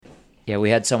Yeah, we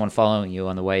had someone following you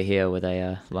on the way here with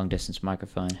a long-distance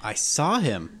microphone. I saw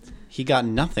him. He got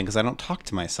nothing because I don't talk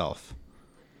to myself.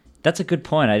 That's a good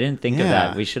point. I didn't think of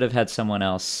that. We should have had someone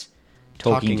else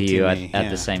talking to you at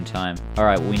the same time. All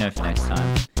right, well, we know for next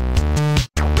time.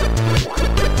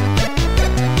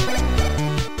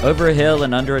 Over a hill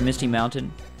and under a misty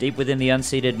mountain, deep within the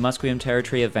unceded Musqueam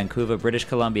territory of Vancouver, British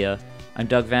Columbia, I'm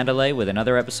Doug Vanderlei with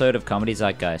another episode of Comedy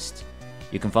Zeitgeist.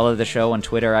 You can follow the show on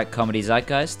Twitter at Comedy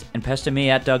Zeitgeist and pester me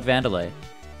at Doug Vanderlei.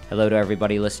 Hello to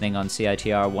everybody listening on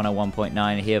CITR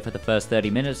 101.9 here for the first 30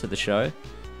 minutes of the show.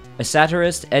 A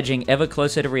satirist edging ever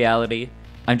closer to reality,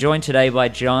 I'm joined today by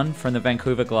John from the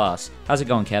Vancouver Glass. How's it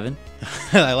going, Kevin?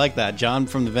 I like that. John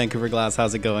from the Vancouver Glass.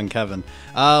 How's it going, Kevin?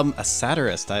 A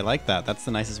satirist. I like that. That's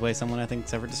the nicest way someone I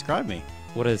think's ever described me.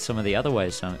 What are some of the other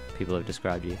ways some people have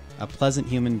described you? A pleasant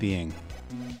human being.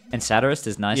 And satirist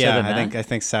is nicer than that? I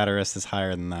think satirist is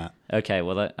higher than that. Okay,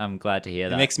 well, I'm glad to hear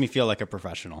that. It makes me feel like a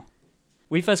professional.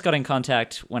 We first got in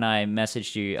contact when I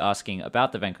messaged you asking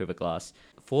about the Vancouver Glass.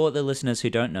 For the listeners who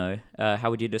don't know, how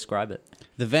would you describe it?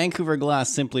 The Vancouver Glass,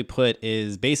 simply put,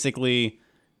 is basically,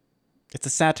 it's a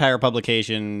satire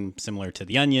publication similar to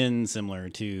The Onion, similar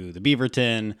to The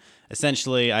Beaverton.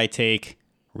 Essentially, I take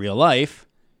real life,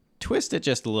 twist it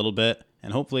just a little bit,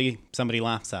 and hopefully somebody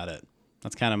laughs at it.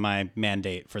 That's kind of my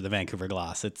mandate for the Vancouver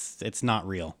Glass. It's not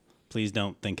real. Please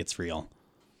don't think it's real.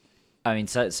 I mean,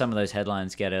 so, some of those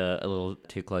headlines get a little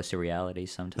too close to reality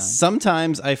sometimes.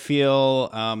 Sometimes I feel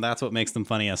that's what makes them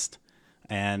funniest.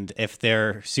 And if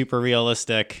they're super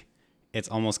realistic, it's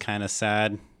almost kind of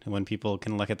sad when people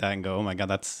can look at that and go, oh my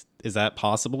God, is that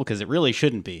possible? Because it really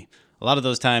shouldn't be. A lot of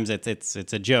those times it's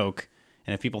a joke.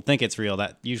 And if people think it's real,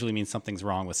 that usually means something's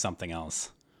wrong with something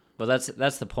else. Well,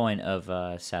 that's the point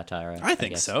of satire, I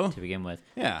think guess, so. To begin with.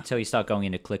 Yeah. Until you start going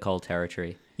into clickhole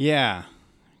territory. Yeah.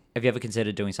 Have you ever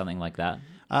considered doing something like that?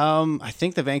 I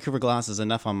think the Vancouver Glass is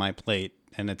enough on my plate,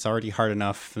 and it's already hard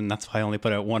enough, and that's why I only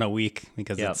put out one a week,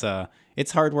 because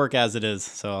it's hard work as it is.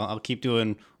 So I'll keep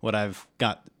doing what I've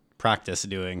got practice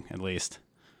doing, at least.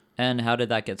 And how did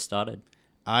that get started?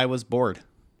 I was bored,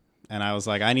 and I was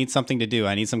like, I need something to do.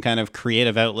 I need some kind of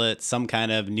creative outlet, some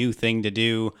kind of new thing to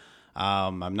do.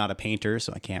 I'm not a painter,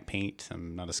 so I can't paint.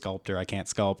 I'm not a sculptor, I can't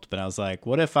sculpt. But I was like,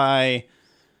 what if I,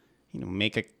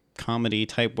 make a comedy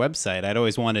type website? I'd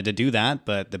always wanted to do that,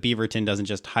 but the Beaverton doesn't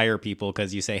just hire people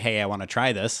because you say, hey, I want to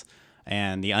try this,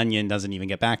 and the Onion doesn't even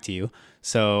get back to you.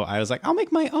 So I was like, I'll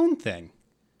make my own thing.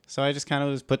 So I just kind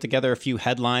of put together a few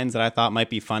headlines that I thought might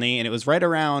be funny, and it was right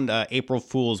around April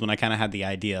Fool's when I kind of had the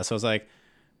idea. So I was like,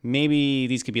 maybe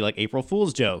these could be like April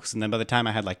Fool's jokes. And then by the time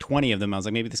I had like 20 of them, I was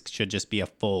like, maybe this should just be a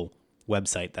full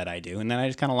website that I do. And then I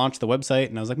just kind of launched the website,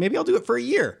 and I was like, maybe I'll do it for a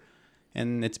year.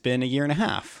 And it's been a year and a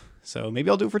half. So maybe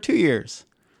I'll do it for 2 years.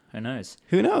 Who knows?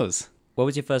 Who knows? What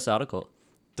was your first article?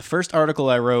 The first article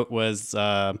I wrote was,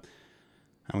 I'm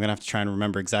going to have to try and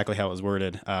remember exactly how it was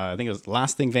worded. I think it was,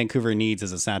 last thing Vancouver needs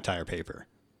is a satire paper.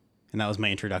 And that was my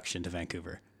introduction to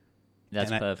Vancouver.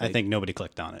 That's perfect. I think nobody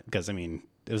clicked on it because, it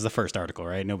was the first article,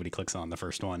 right? Nobody clicks on the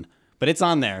first one. But it's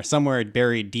on there, somewhere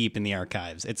buried deep in the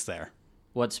archives. It's there.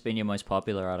 What's been your most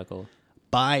popular article?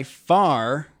 By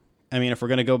far, if we're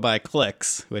going to go by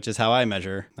clicks, which is how I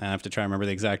measure, I have to try and remember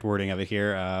the exact wording of it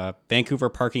here. Vancouver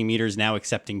parking meters now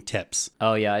accepting tips.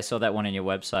 Oh, yeah, I saw that one on your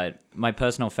website. My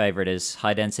personal favorite is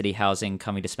high-density housing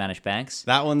coming to Spanish banks.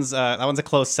 That one's a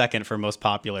close second for most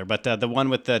popular, but the one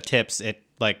with the tips, it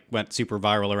went super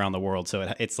viral around the world.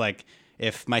 So it's like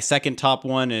if my second top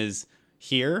one is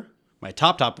here, my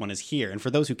top one is here. And for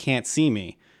those who can't see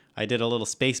me, I did a little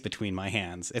space between my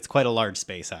hands. It's quite a large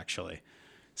space, actually.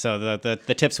 So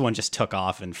the tips one just took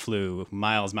off and flew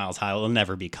miles high. It'll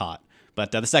never be caught.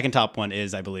 But the second top one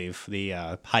is, I believe,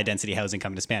 the high-density housing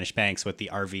coming to Spanish banks with the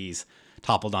RVs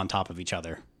toppled on top of each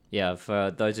other. Yeah,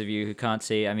 for those of you who can't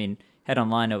see, head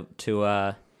online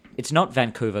to... it's not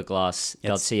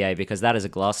vancouverglass.ca because that is a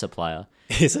glass supplier.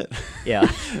 Is it?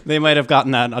 Yeah. They might have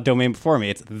gotten that domain before me.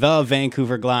 It's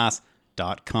thevancouverglass.com.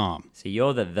 So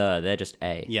you're they're just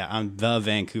A. Yeah, I'm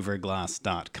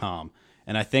thevancouverglass.com.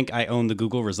 And I think I own the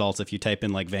Google results. If you type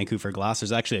in Vancouver Glass,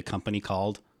 there's actually a company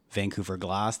called Vancouver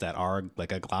Glass that are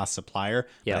a glass supplier.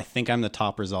 Yeah. But I think I'm the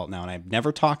top result now, and I've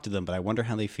never talked to them, but I wonder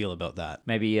how they feel about that.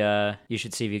 Maybe you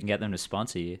should see if you can get them to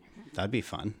sponsor you. That'd be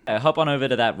fun. Hop on over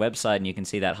to that website and you can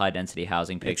see that high-density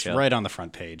housing picture. It's right on the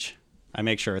front page. I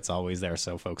make sure it's always there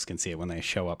so folks can see it when they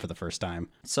show up for the first time.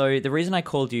 So the reason I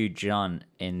called you John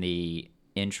in the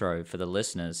intro for the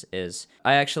listeners is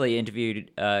I actually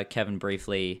interviewed Kevin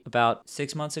briefly about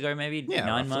 6 months ago, maybe 9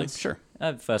 roughly. months. Sure.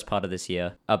 First part of this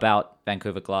year about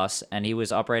Vancouver Glass, and he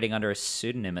was operating under a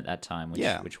pseudonym at that time,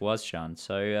 which was John.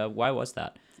 So why was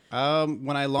that?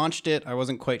 When I launched it, I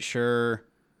wasn't quite sure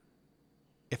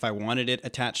if I wanted it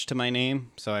attached to my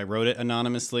name, so I wrote it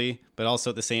anonymously. But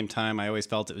also at the same time, I always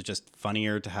felt it was just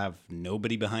funnier to have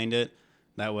nobody behind it.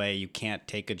 That way you can't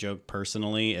take a joke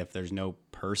personally if there's no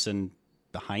person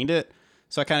behind it.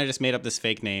 So I kind of just made up this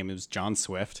fake name. It was John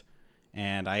Swift.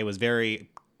 And I was very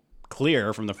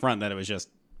clear from the front that it was just,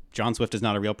 John Swift is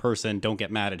not a real person. Don't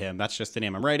get mad at him. That's just the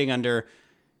name I'm writing under.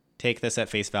 Take this at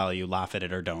face value, laugh at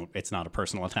it or don't. It's not a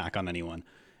personal attack on anyone.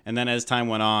 And then as time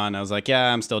went on, I was like,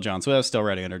 yeah, I'm still John Swift, still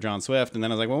writing under John Swift. And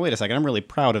then I was like, well, wait a second. I'm really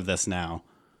proud of this now.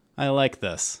 I like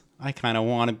this. I kind of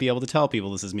want to be able to tell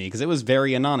people this is me because it was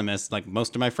very anonymous. Like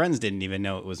most of my friends didn't even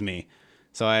know it was me.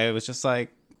 So I was just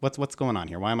like, what's going on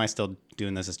here? Why am I still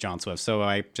doing this as John Swift? So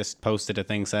I just posted a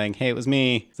thing saying, hey, it was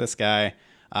me, it's this guy.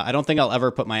 I don't think I'll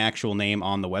ever put my actual name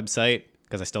on the website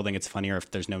because I still think it's funnier if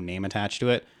there's no name attached to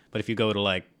it. But if you go to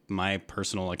like my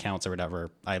personal accounts or whatever,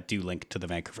 I do link to the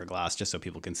Vancouver Glass just so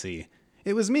people can see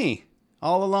it was me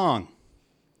all along.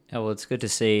 Oh, well, it's good to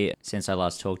see since I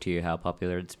last talked to you how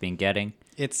popular it's been getting.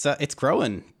 It's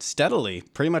growing steadily.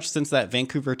 Pretty much since that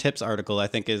Vancouver Tips article, I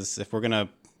think is, if we're going to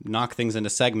knock things into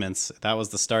segments, that was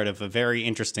the start of a very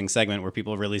interesting segment where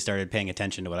people really started paying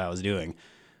attention to what I was doing,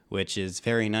 which is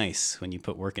very nice when you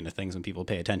put work into things when people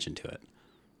pay attention to it.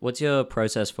 What's your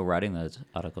process for writing those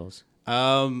articles?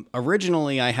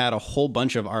 Originally, I had a whole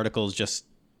bunch of articles just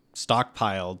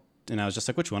stockpiled, and I was just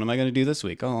like, which one am I going to do this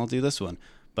week? Oh, I'll do this one.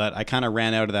 But I kind of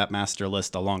ran out of that master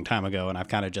list a long time ago, and I've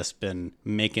kind of just been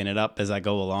making it up as I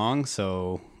go along.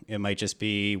 So it might just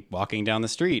be walking down the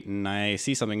street and I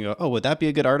see something and go, oh, would that be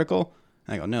a good article?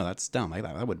 And I go, no, that's dumb. Like,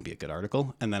 that wouldn't be a good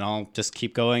article. And then I'll just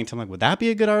keep going until I'm like, would that be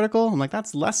a good article? I'm like,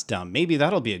 that's less dumb. Maybe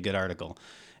that'll be a good article.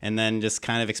 And then just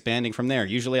kind of expanding from there.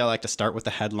 Usually I like to start with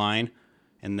the headline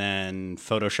and then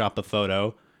Photoshop a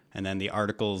photo, and then the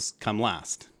articles come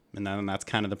last. And then that's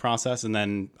kind of the process. And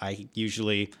then I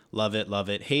usually love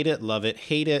it, hate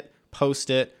it, post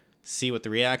it, see what the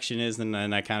reaction is, and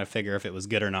then I kind of figure if it was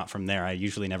good or not from there. I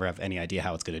usually never have any idea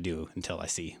how it's going to do until I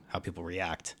see how people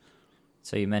react.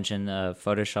 So you mentioned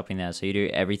photoshopping there. So you do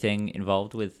everything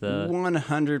involved with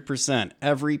 100%.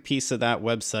 Every piece of that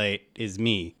website is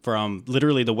me. From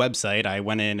literally the website, I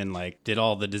went in and like did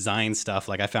all the design stuff.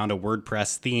 Like I found a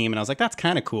WordPress theme and I was like, that's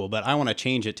kind of cool, but I want to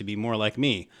change it to be more like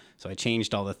me. So I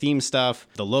changed all the theme stuff.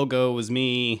 The logo was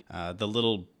me. The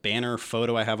little banner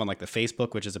photo I have on like the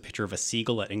Facebook, which is a picture of a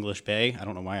seagull at English Bay. I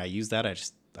don't know why I used that.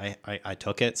 I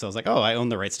took it. So I was like, oh, I own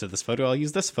the rights to this photo. I'll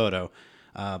use this photo.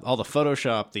 All the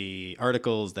Photoshop, the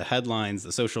articles, the headlines,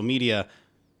 the social media,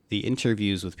 the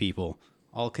interviews with people,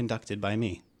 all conducted by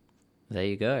me. There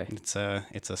you go. It's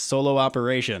a solo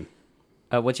operation.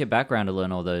 What's your background to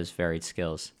learn all those varied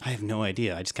skills? I have no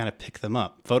idea. I just kind of pick them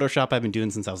up. Photoshop I've been doing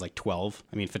since I was like 12.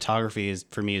 I mean, photography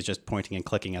for me is just pointing and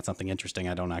clicking at something interesting.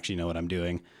 I don't actually know what I'm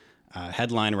doing.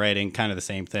 Headline writing, kind of the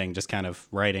same thing, just kind of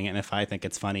writing. And if I think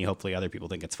it's funny, hopefully other people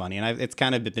think it's funny. And it's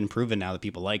kind of been proven now that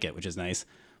people like it, which is nice.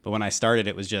 But when I started,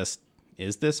 it was just,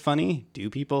 is this funny? Do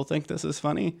people think this is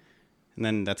funny? And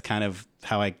then that's kind of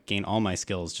how I gain all my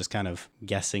skills, just kind of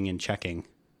guessing and checking.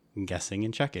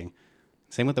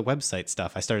 Same with the website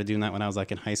stuff. I started doing that when I was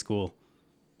like in high school,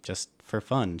 just for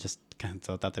fun. Just kind of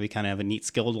thought that'd be kind of a neat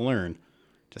skill to learn.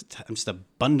 I'm just a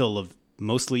bundle of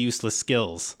mostly useless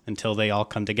skills until they all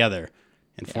come together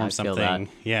and form something.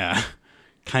 Yeah.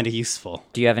 Kind of useful.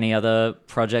 Do you have any other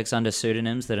projects under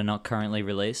pseudonyms that are not currently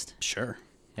released? Sure.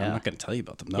 Yeah. I'm not going to tell you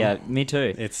about them, though. Yeah, me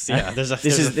too. This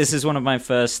is one of my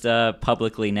first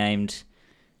publicly named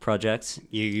projects.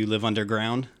 You live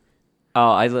underground?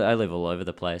 Oh, I live all over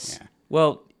the place. Yeah.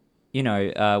 Well, you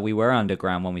know, we were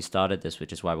underground when we started this,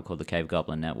 which is why we're called the Cave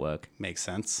Goblin Network. Makes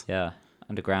sense. Yeah,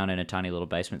 underground in a tiny little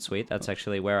basement suite. That's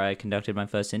actually where I conducted my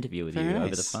first interview with you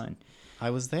over the phone. I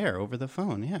was there over the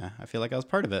phone, yeah. I feel like I was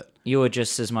part of it. You were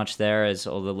just as much there as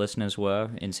all the listeners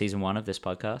were in season 1 of this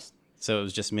podcast. So it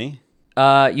was just me?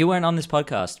 You weren't on this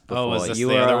podcast before. Oh, was this you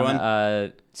the were other on,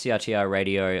 one? CRTR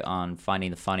Radio on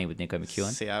Finding the Funny with Nico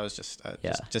McEwen. See, I was just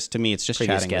to me, it's just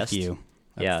previous chatting guest. With you.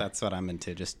 That's what I'm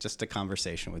into, just a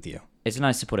conversation with you. It's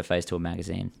nice to put a face to a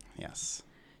magazine. Yes.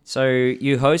 So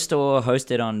you host or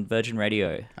hosted on Virgin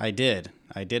Radio? I did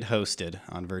host it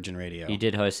on Virgin Radio. You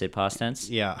did host it, past tense?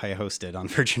 Yeah, I hosted on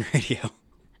Virgin Radio.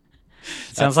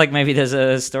 Sounds like maybe there's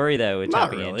a story there we're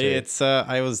Not tapping really. into. It's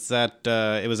I was at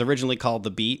it was originally called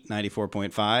The Beat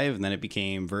 94.5, and then it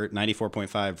became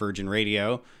 94.5 Virgin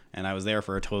Radio, and I was there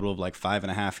for a total of like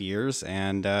 5.5 years,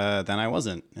 and then I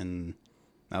wasn't, and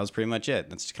that was pretty much it.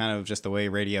 That's kind of just the way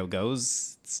radio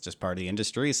goes. It's just part of the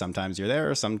industry. Sometimes you're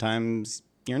there, sometimes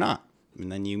you're not,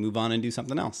 and then you move on and do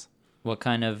something else. What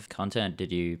kind of content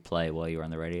did you play while you were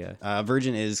on the radio?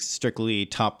 Virgin is strictly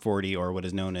top 40, or what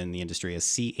is known in the industry as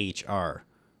CHR,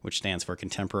 which stands for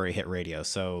Contemporary Hit Radio.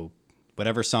 So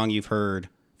whatever song you've heard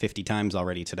 50 times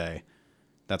already today,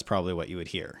 that's probably what you would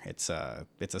hear. It's a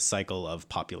cycle of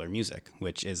popular music,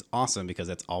 which is awesome because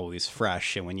it's always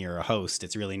fresh. And when you're a host,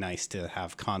 it's really nice to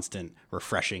have constant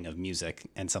refreshing of music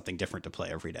and something different to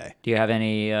play every day. Do you have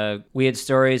any weird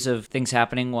stories of things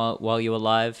happening while you were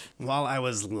live? While I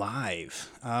was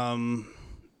live,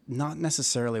 not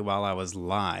necessarily while I was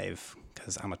live,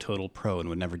 because I'm a total pro and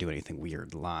would never do anything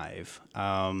weird live.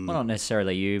 Well, not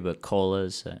necessarily you, but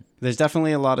callers. There's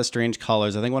definitely a lot of strange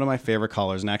callers. I think one of my favorite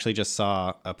callers, and I actually just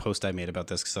saw a post I made about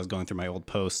this because I was going through my old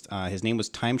post. His name was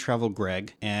Time Travel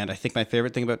Greg, and I think my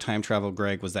favorite thing about Time Travel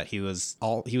Greg was that he was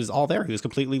all there. He was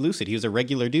completely lucid. He was a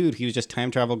regular dude. He was just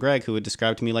Time Travel Greg, who would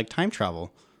describe to me like time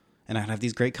travel, and I'd have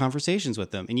these great conversations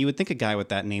with him. And you would think a guy with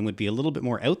that name would be a little bit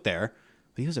more out there,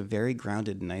 but he was a very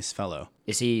grounded, nice fellow.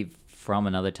 Is he from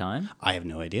another time? I have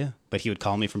no idea, but he would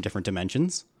call me from different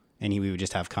dimensions, and we would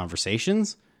just have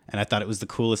conversations. And I thought it was the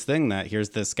coolest thing that here's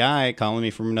this guy calling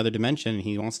me from another dimension, and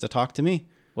he wants to talk to me.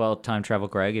 Well, Time Travel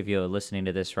Greg, if you're listening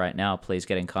to this right now, please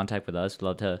get in contact with us.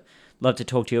 Love to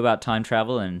talk to you about time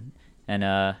travel and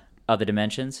other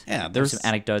dimensions. Yeah, there's some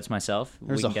anecdotes myself.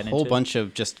 There's a whole bunch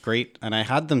of just great, and I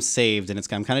had them saved, and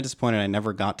I'm kind of disappointed I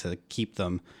never got to keep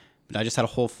them. But I just had a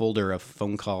whole folder of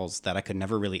phone calls that I could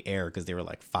never really air because they were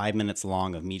like 5 minutes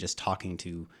long of me just talking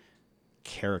to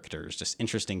characters, just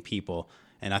interesting people.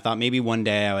 And I thought maybe one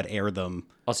day I would air them.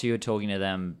 Also, you were talking to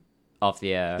them off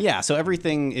the air. Yeah, so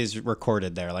everything is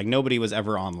recorded there. Like nobody was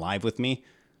ever on live with me.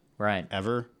 Right.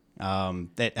 Ever.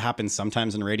 That happens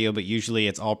sometimes in radio, but usually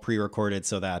it's all pre-recorded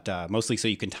so that mostly so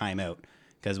you can time out.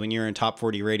 Because when you're in top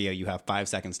 40 radio, you have 5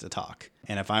 seconds to talk.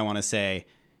 And if I want to say,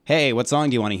 hey, what song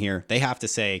do you want to hear? They have to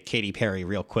say Katy Perry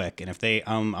real quick. And if they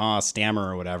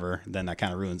stammer or whatever, then that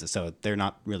kind of ruins it. So they're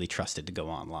not really trusted to go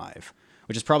on live,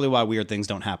 which is probably why weird things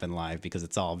don't happen live, because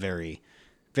it's all very,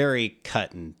 very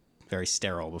cut and very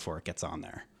sterile before it gets on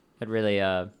there. Had really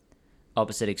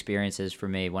opposite experiences for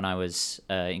me when I was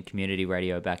in community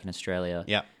radio back in Australia.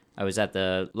 Yeah. I was at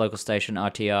the local station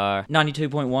RTR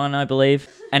 92.1, I believe.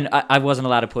 And I wasn't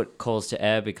allowed to put calls to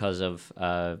air because of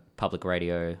public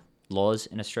radio laws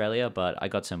in Australia, but I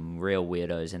got some real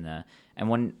weirdos in there. And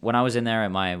when I was in there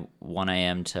at my 1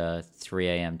 a.m. to 3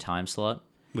 a.m. time slot,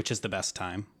 which is the best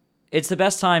time. It's the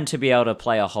best time to be able to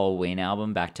play a whole Ween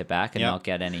album back to back and Yep. not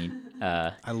get any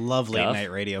I love late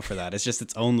night radio for that. It's just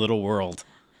its own little world.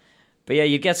 But yeah,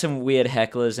 you get some weird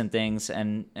hecklers and things,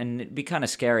 and it'd be kind of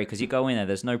scary because you go in there,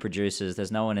 there's no producers,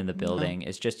 there's no one in the building,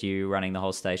 It's just you running the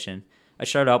whole station. I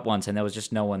showed up once and there was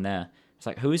just no one there. It's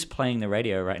like, who's playing the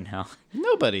radio right now?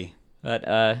 Nobody.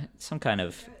 But some kind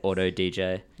of auto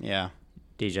DJ. Yeah.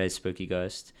 DJ Spooky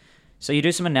Ghost. So you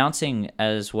do some announcing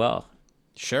as well.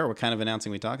 Sure. What kind of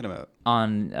announcing are we talking about?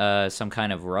 On some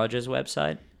kind of Rogers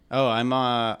website? Oh, I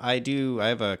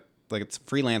have a it's a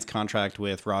freelance contract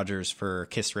with Rogers for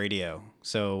Kiss Radio.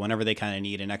 So whenever they kind of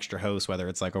need an extra host, whether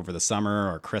it's like over the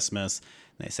summer or Christmas,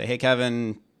 they say, hey,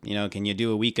 Kevin, can you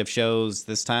do a week of shows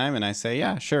this time? And I say,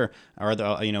 yeah, sure. Or what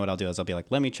I'll do is I'll be like,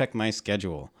 let me check my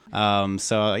schedule.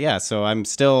 So I'm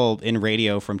still in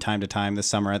radio from time to time. This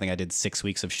summer, I think I did 6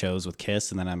 weeks of shows with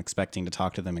Kiss, and then I'm expecting to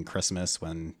talk to them in Christmas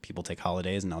when people take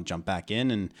holidays, and I'll jump back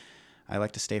in. And I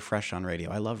like to stay fresh on radio.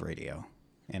 I love radio,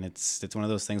 and it's one of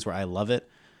those things where I love it,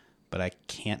 but I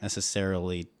can't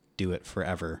necessarily do it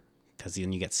forever, because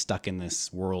then you get stuck in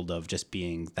this world of just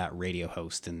being that radio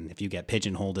host. And if you get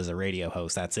pigeonholed as a radio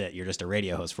host, that's it. You're just a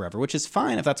radio host forever, which is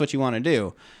fine if that's what you want to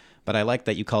do. But I like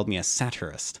that you called me a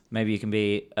satirist. Maybe you can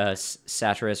be a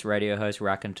satirist, radio host,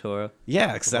 raconteur.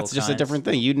 Yeah, because that's just a different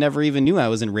thing. You never even knew I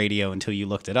was in radio until you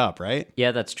looked it up, right?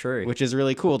 Yeah, that's true. Which is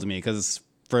really cool to me, because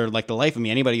for like the life of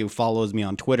me, anybody who follows me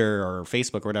on Twitter or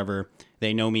Facebook or whatever,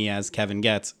 they know me as Kevin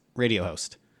Getz, radio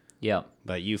host. Yeah.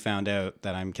 But you found out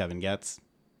that I'm Kevin Getz,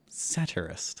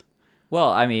 satirist. Well,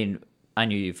 I mean, I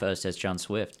knew you first as John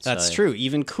Swift. That's true.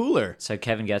 Even cooler. So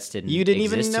Kevin Getz didn't even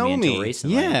exist know to me me until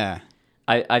recently. Yeah.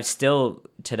 I've still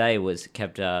today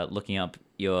kept looking up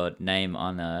your name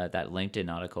on that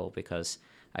LinkedIn article because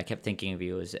I kept thinking of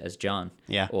you as John.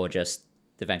 Yeah. Or just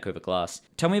the Vancouver Glass.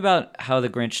 Tell me about How the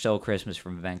Grinch Stole Christmas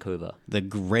from Vancouver. The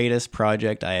greatest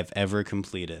project I have ever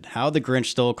completed. How the Grinch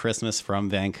Stole Christmas from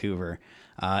Vancouver.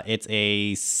 It's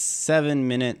a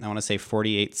 7-minute, I want to say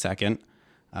 48-second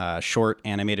short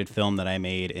animated film that I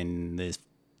made in this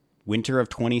winter of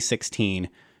 2016.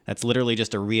 That's literally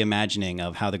just a reimagining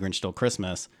of How the Grinch Stole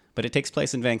Christmas, but it takes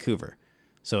place in Vancouver.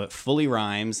 So it fully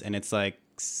rhymes, and it's like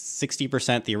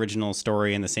 60% the original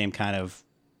story and the same kind of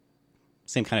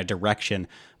same kind of direction,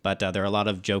 but there are a lot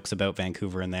of jokes about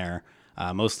Vancouver in there,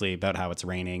 mostly about how it's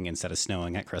raining instead of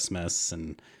snowing at Christmas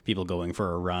and people going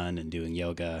for a run and doing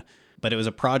yoga. But it was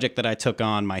a project that I took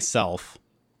on myself,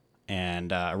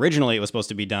 and originally it was supposed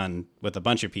to be done with a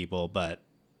bunch of people, but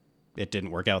it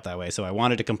didn't work out that way. So I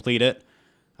wanted to complete it.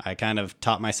 I kind of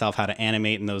taught myself how to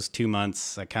animate in those 2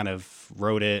 months. I kind of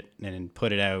wrote it and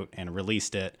put it out and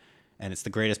released it. And it's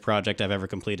the greatest project I've ever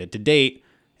completed to date.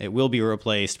 It will be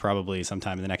replaced probably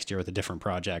sometime in the next year with a different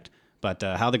project. But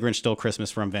How the Grinch Stole Christmas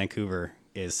from Vancouver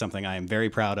is something I am very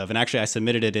proud of. And actually, I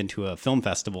submitted it into a film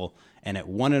festival, and it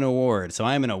won an award. So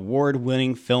I am an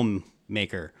award-winning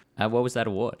filmmaker. What was that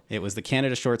award? It was the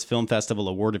Canada Shorts Film Festival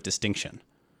Award of Distinction.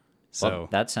 So well,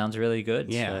 that sounds really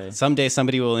good. Yeah. So. Someday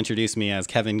somebody will introduce me as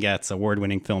Kevin Getz,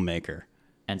 award-winning filmmaker.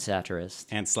 And satirist.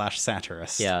 And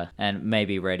 /satirist. Yeah, and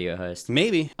maybe radio host.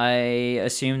 Maybe. I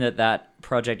assume that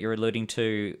project you're alluding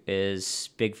to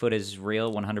is Bigfoot is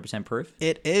real, 100% proof?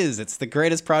 It is. It's the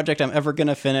greatest project I'm ever going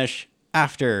to finish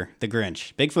after The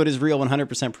Grinch. Bigfoot is real,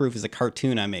 100% proof is a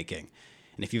cartoon I'm making.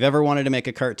 And if you've ever wanted to make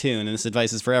a cartoon, and this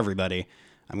advice is for everybody,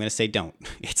 I'm going to say don't.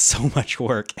 It's so much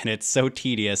work, and it's so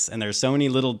tedious, and there's so many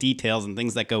little details and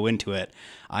things that go into it.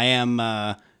 I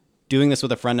am doing this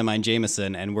with a friend of mine,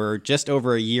 Jameson, and we're just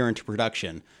over a year into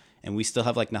production, and we still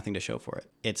have like nothing to show for it.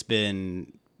 It's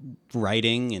been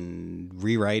writing and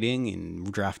rewriting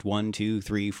and draft 1, 2,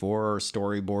 3, 4,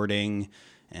 storyboarding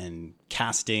and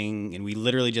casting, and we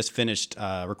literally just finished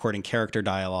recording character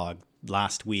dialogue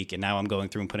last week, and now I'm going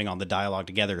through and putting all the dialogue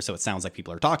together so it sounds like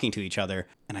people are talking to each other,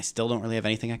 and I still don't really have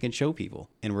anything I can show people,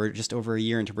 and we're just over a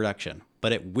year into production,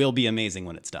 but it will be amazing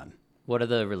when it's done. What are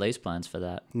the release plans for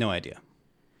that? No idea.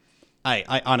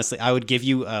 I honestly, I would give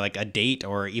you like a date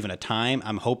or even a time.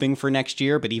 I'm hoping for next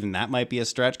year, but even that might be a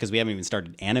stretch because we haven't even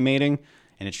started animating,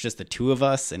 and it's just the two of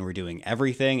us, and we're doing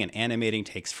everything, and animating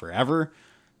takes forever.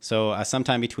 So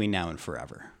sometime between now and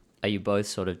forever. Are you both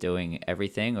sort of doing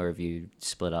everything, or have you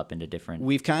split up into different?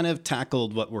 We've kind of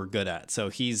tackled what we're good at. So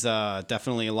he's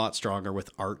definitely a lot stronger with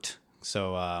art.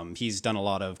 So he's done a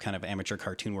lot of kind of amateur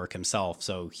cartoon work himself.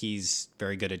 So he's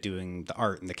very good at doing the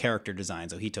art and the character design.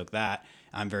 So he took that.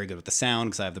 I'm very good with the sound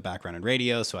because I have the background in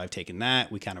radio. So I've taken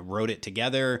that. We kind of wrote it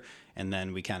together, and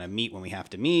then we kind of meet when we have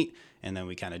to meet, and then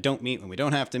we kind of don't meet when we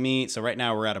don't have to meet. So right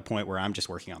now we're at a point where I'm just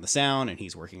working on the sound and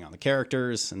he's working on the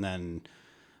characters. And then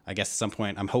I guess at some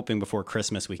point I'm hoping before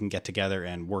Christmas we can get together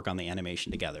and work on the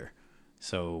animation together.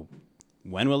 So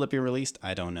when will it be released?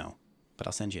 I don't know, but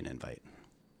I'll send you an invite.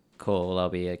 Cool. Well, I'll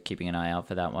be keeping an eye out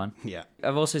for that one. Yeah.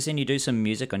 I've also seen you do some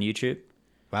music on YouTube.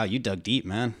 Wow, you dug deep,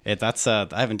 man. I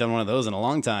haven't done one of those in a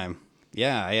long time.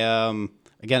 Yeah,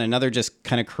 again, another just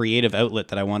kind of creative outlet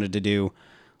that I wanted to do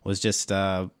was just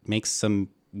make some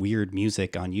weird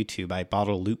music on YouTube. I bought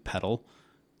a loop pedal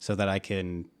so that I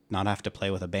can not have to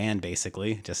play with a band,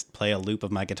 basically. Just play a loop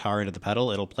of my guitar into the pedal.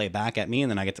 It'll play back at me,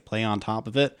 and then I get to play on top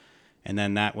of it. And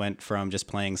then that went from just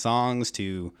playing songs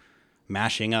to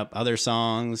mashing up other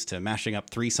songs to mashing up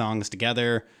 3 songs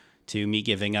together to me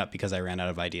giving up because I ran out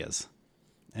of ideas.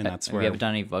 And that's Have you ever done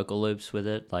any vocal loops with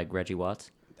it, like Reggie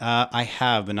Watts? I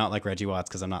have, but not like Reggie Watts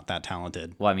because I'm not that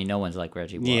talented. Well, I mean, no one's like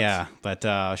Reggie Watts. Yeah,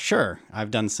 but sure.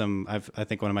 I've done some. I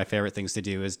think one of my favorite things to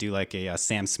do is do like a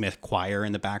Sam Smith choir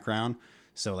in the background.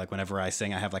 So like whenever I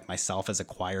sing, I have like myself as a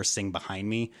choir sing behind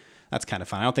me. That's kind of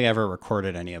fun. I don't think I ever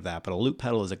recorded any of that, but a loop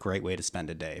pedal is a great way to spend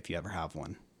a day if you ever have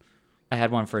one. I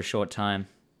had one for a short time,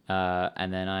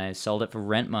 and then I sold it for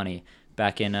rent money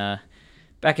back in an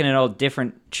old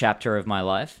different chapter of my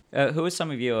life. Who are some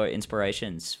of your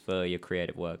inspirations for your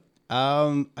creative work?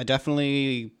 I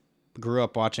definitely grew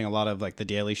up watching a lot of like The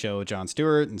Daily Show with Jon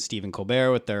Stewart and Stephen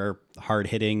Colbert with their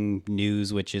hard-hitting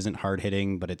news, which isn't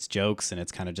hard-hitting, but it's jokes and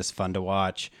it's kind of just fun to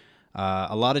watch.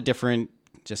 A lot of different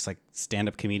just like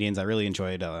stand-up comedians. I really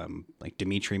enjoyed like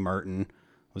Dimitri Martin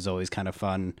was always kind of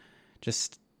fun.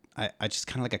 I just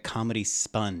kind of like a comedy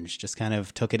sponge, just kind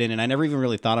of took it in. And I never even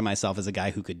really thought of myself as a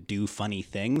guy who could do funny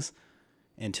things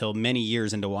until many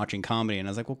years into watching comedy. And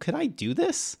I was like, well, could I do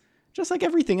this? Just like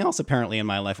everything else apparently in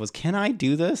my life was, can I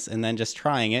do this? And then just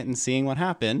trying it and seeing what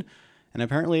happened. And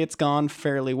apparently it's gone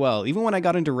fairly well. Even when I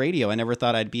got into radio, I never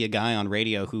thought I'd be a guy on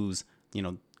radio who's, you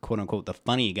know, quote unquote, the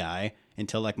funny guy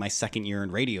until like my second year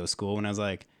in radio school. When I was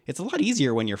like, it's a lot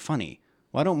easier when you're funny.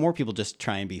 Why don't more people just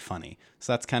try and be funny?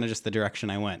 So that's kind of just the direction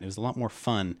I went. It was a lot more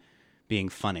fun being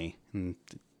funny. And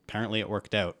apparently it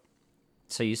worked out.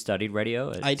 So you studied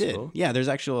radio at I did. school? Yeah, there's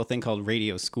actually a thing called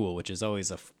radio school, which is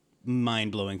always a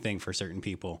mind-blowing thing for certain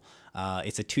people.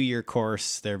 It's a 2-year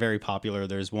course. They're very popular.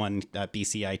 There's one at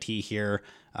BCIT here.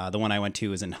 The one I went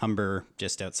to is in Humber,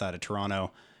 just outside of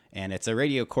Toronto. And it's a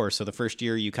radio course. So the first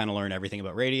year you kind of learn everything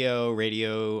about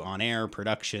radio on air,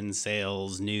 production,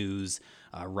 sales, news,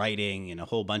 writing, and a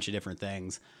whole bunch of different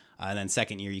things. And then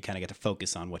second year you kind of get to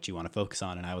focus on what you want to focus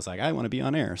on. And I was like, I want to be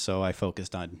on air. So I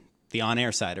focused on the on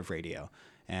air side of radio.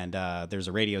 And there's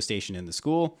a radio station in the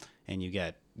school, and you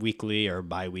get weekly or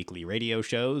bi-weekly radio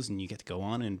shows, and you get to go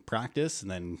on and practice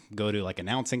and then go to like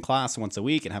announcing class once a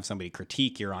week and have somebody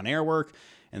critique your on air work.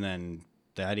 And then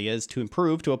the idea is to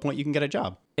improve to a point you can get a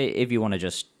job. If you want to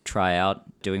just try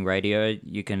out doing radio,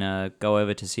 you can go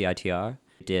over to CITR.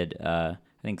 Did I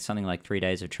think something like 3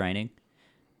 days of training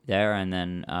there, and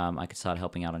then I could start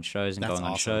helping out on shows and going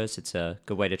on shows. It's a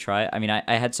good way to try it. I mean,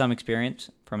 I had some experience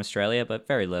from Australia, but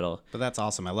very little. But that's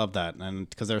awesome. I love that. And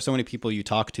because there are so many people you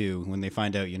talk to when they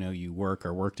find out, you work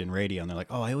or worked in radio, and they're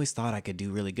like, oh, I always thought I could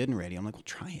do really good in radio. I'm like, well,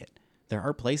 try it. There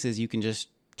are places you can just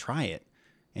try it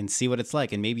and see what it's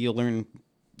like. And maybe you'll learn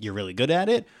you're really good at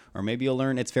it, or maybe you'll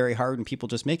learn it's very hard and people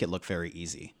just make it look very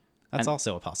easy. That's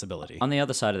also a possibility. On the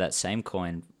other side of that same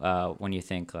coin, when you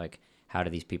think like, how do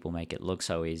these people make it look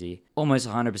so easy? Almost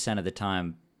 100% of the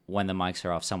time when the mics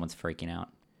are off, someone's freaking out.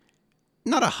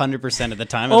 Not 100% of the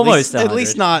time. Almost at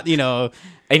least not,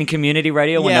 in community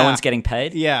radio when no one's getting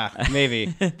paid? Yeah,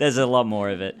 maybe. There's a lot more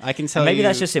of it. I can tell maybe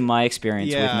that's just in my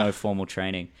experience with no formal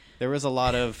training. There was a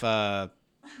lot of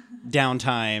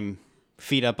downtime,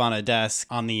 feet up on a desk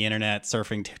on the internet,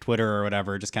 surfing Twitter or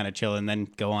whatever, just kind of chilling, then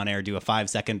go on air, do a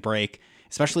 5-second break,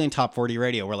 especially in top 40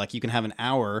 radio where like you can have an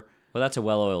hour. Well, that's a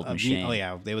well-oiled machine. Oh,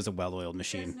 yeah. It was a well-oiled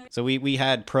machine. So we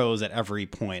had pros at every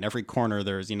point. Every corner,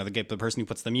 there's, the person who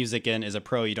puts the music in is a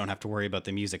pro. You don't have to worry about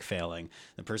the music failing.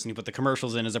 The person who put the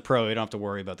commercials in is a pro. You don't have to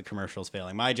worry about the commercials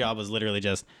failing. My job was literally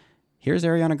just, here's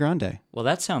Ariana Grande. Well,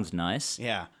 that sounds nice.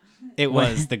 Yeah. It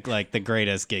was the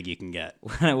greatest gig you can get.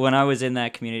 When I was in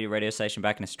that community radio station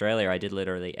back in Australia, I did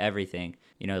literally everything.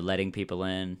 Letting people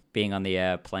in, being on the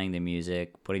air, playing the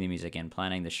music, putting the music in,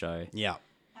 planning the show. Yeah.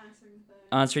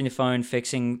 Answering the phone,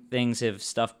 fixing things if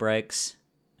stuff breaks.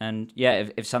 And yeah,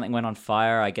 if something went on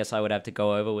fire, I guess I would have to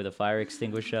go over with a fire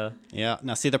extinguisher. Yeah.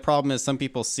 Now, see, the problem is some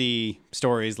people see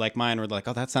stories like mine where they're like,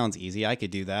 oh, that sounds easy. I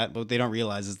could do that. But what they don't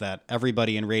realize is that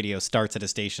everybody in radio starts at a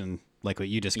station like what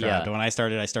you described. Yeah. When I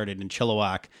started in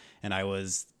Chilliwack, and I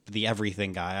was the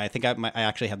everything guy. I think I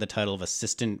actually had the title of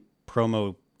assistant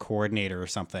promo coordinator or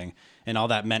something. And all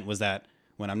that meant was that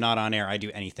when I'm not on air, I do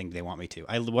anything they want me to.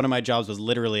 One of my jobs was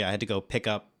literally I had to go pick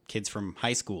up kids from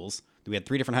high schools. We had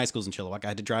 3 different high schools in Chilliwack. I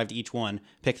had to drive to each one,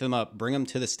 pick them up, bring them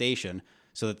to the station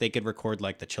so that they could record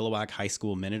like the Chilliwack High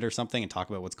School Minute or something and talk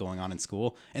about what's going on in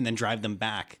school, and then drive them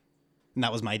back. And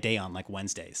that was my day on like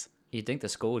Wednesdays. You'd think the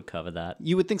school would cover that.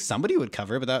 You would think somebody would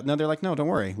cover it, but no, they're like, no, don't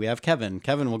worry. We have Kevin.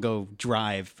 Kevin will go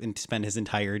drive and spend his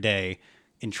entire day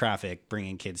in traffic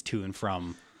bringing kids to and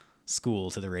from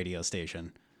school to the radio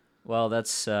station. Well,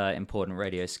 that's important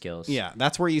radio skills. Yeah,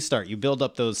 that's where you start. You build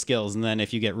up those skills, and then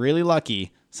if you get really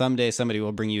lucky, someday somebody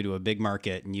will bring you to a big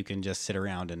market, and you can just sit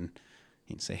around and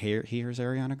say, here's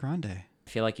Ariana Grande. I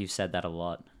feel like you've said that a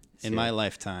lot. In my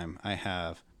lifetime, I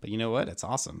have. But you know what? It's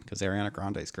awesome, because Ariana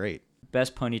Grande is great.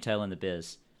 Best ponytail in the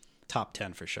biz. Top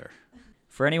 10 for sure.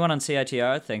 For anyone on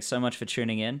CITR, thanks so much for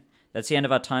tuning in. That's the end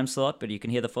of our time slot, but you can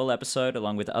hear the full episode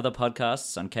along with other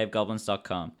podcasts on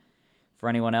cavegoblins.com. For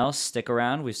anyone else, stick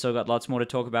around. We've still got lots more to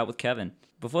talk about with Kevin.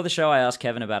 Before the show, I asked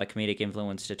Kevin about a comedic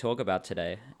influence to talk about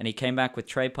today, and he came back with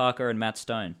Trey Parker and Matt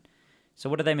Stone.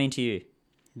 So what do they mean to you?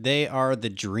 They are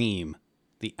the dream.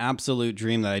 The absolute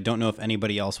dream that I don't know if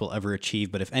anybody else will ever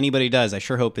achieve, but if anybody does, I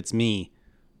sure hope it's me,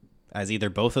 as either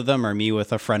both of them or me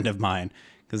with a friend of mine,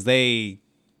 because they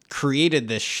created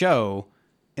this show,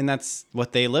 and that's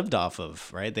what they lived off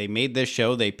of, right? They made this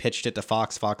show. They pitched it to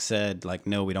Fox. Fox said, like,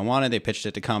 no, we don't want it. They pitched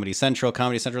it to Comedy Central.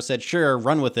 Comedy Central said, sure,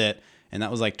 run with it. And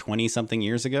that was like 20-something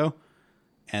years ago.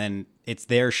 And it's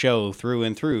their show through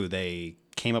and through. They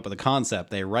came up with a concept.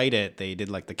 They write it. They did,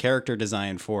 like, the character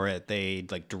design for it. They,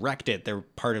 like, direct it. They're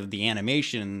part of the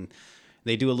animation.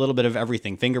 They do a little bit of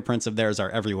everything. Fingerprints of theirs are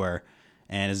everywhere.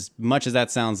 And as much as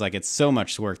that sounds like it's so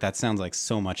much work, that sounds like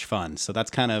so much fun. So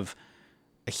that's kind of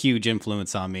a huge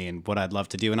influence on me and what I'd love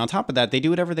to do. And on top of that, they do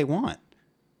whatever they want,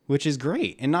 which is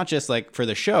great. And not just like for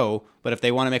the show, but if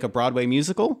they want to make a Broadway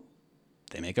musical,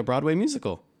 they make a Broadway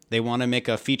musical. They want to make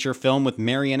a feature film with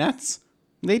marionettes,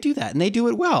 they do that, and they do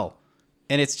it well.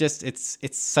 And it's just, it's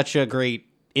such a great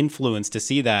influence to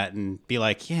see that and be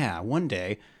like, yeah, one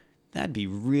day that'd be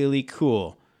really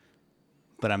cool.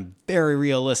 But I'm very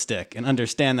realistic and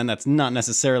understand that that's not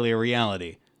necessarily a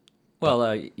reality.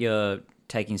 Well, you're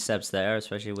taking steps there,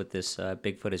 especially with this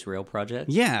Bigfoot is Real project.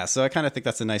 Yeah, so I kind of think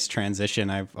that's a nice transition.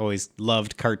 I've always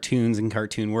loved cartoons and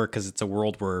cartoon work because it's a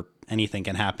world where anything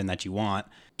can happen that you want.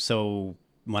 So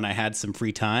when I had some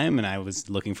free time and I was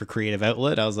looking for creative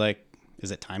outlet, I was like,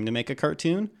 is it time to make a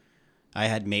cartoon? I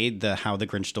had made the How the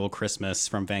Grinch Stole Christmas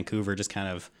from Vancouver to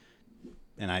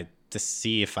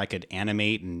see if I could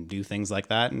animate and do things like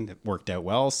that, and it worked out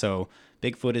well. So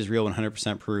Bigfoot is Real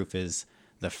 100% Proof is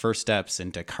the first steps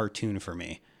into cartoon for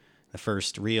me. The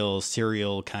first real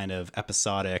serial kind of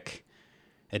episodic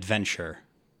adventure.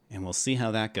 And we'll see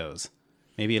how that goes.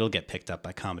 Maybe it'll get picked up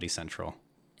by Comedy Central.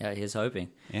 Yeah, here's hoping.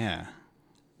 Yeah.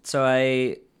 So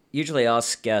I usually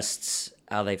ask guests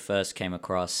how they first came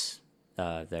across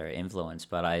their influence,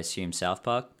 but I assume South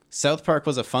Park. South Park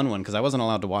was a fun one because I wasn't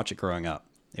allowed to watch it growing up.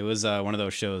 It was one of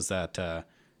those shows that,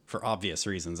 for obvious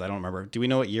reasons, I don't remember. Do we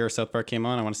know what year South Park came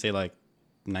on? I want to say like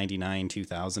 99,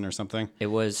 2000 or something. It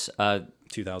was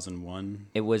 2001.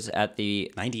 It was at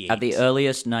the 98. At the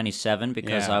earliest 97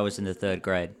 because Yeah. I was in the third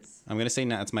grade. I'm going to say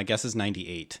that's my guess is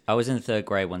 98. I was in the third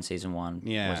grade when season 1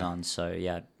 Yeah. was on, so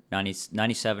yeah,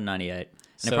 97, 98. And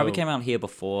So- it probably came out here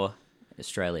before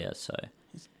Australia, so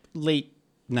Late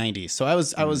 90s. So I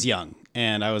was young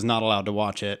and I was not allowed to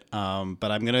watch it.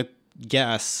 But I'm going to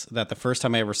guess that the first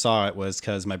time I ever saw it was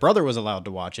because my brother was allowed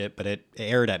to watch it, but it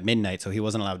aired at midnight, so he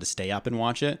wasn't allowed to stay up and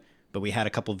watch it. But we had a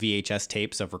couple VHS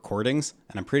tapes of recordings,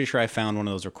 and I'm pretty sure I found one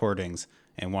of those recordings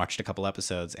and watched a couple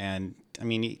episodes. And I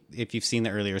mean, if you've seen the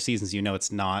earlier seasons, you know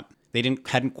they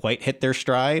hadn't quite hit their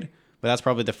stride, but that's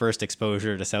probably the first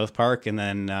exposure to South Park. And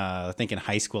then I think in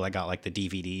high school I got like the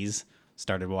DVDs,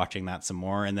 started watching that some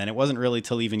more, and then it wasn't really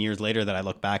till even years later that I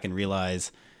look back and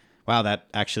realize, wow, that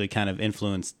actually kind of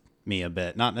influenced me a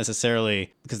bit. Not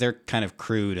necessarily because they're kind of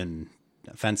crude and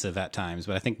offensive at times,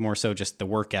 but I think more so just the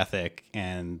work ethic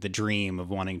and the dream of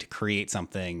wanting to create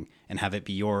something and have it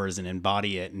be yours and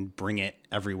embody it and bring it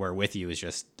everywhere with you is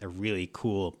just a really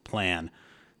cool plan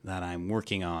that I'm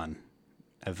working on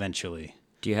eventually.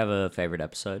 do you have a favorite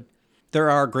episode? There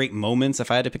are great moments.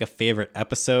 If I had to pick a favorite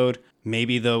episode,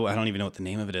 maybe though, I don't even know what the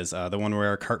name of it is. The one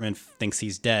where Cartman thinks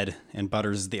he's dead and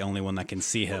Butters is the only one that can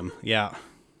see him. Yeah.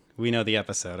 We know the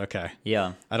episode. Okay.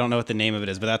 Yeah. I don't know what the name of it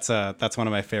is, but that's one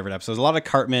of my favorite episodes. A lot of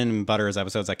Cartman and Butters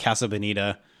episodes, like Casa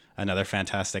Bonita, another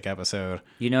fantastic episode.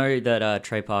 You know that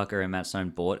Trey Parker and Matt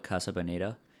Stone bought Casa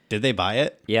Bonita? Did they buy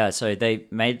it? Yeah, so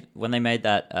when they made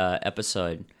that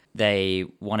episode, they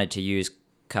wanted to use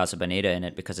Casa Bonita in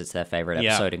it because it's their favorite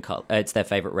episode it's their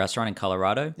favorite restaurant in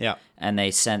Colorado. Yeah. And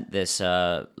they sent this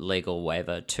legal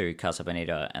waiver to Casa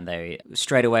Bonita, and they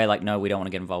straight away like, no, we don't want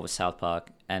to get involved with South Park.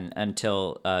 And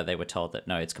until they were told that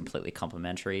no, it's completely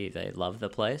complimentary. They love the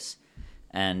place,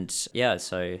 and yeah,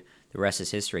 so the rest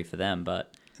is history for them.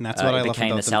 But And that's what I it love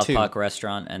became about the them South too. Park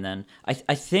restaurant, and then I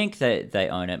think that they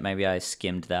own it. Maybe I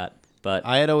skimmed that. But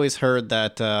I had always heard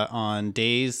that on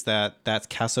days that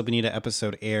Casa Bonita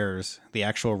episode airs, the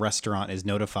actual restaurant is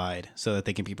notified so that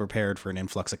they can be prepared for an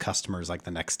influx of customers like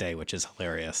the next day, which is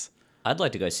hilarious. I'd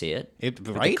like to go see it. With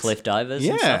Right? the cliff divers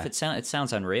and Yeah. stuff. It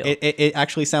sounds unreal. It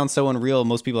actually sounds so unreal.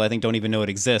 Most people, I think, don't even know it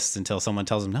exists until someone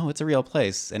tells them, no, it's a real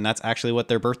place. And that's actually what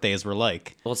their birthdays were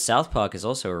like. Well, South Park is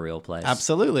also a real place.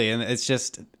 Absolutely. And it's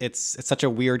just, it's such a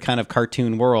weird kind of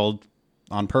cartoon world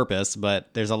on purpose,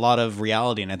 but there's a lot of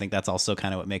reality. And I think that's also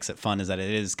kind of what makes it fun, is that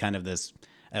it is kind of this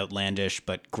outlandish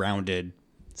but grounded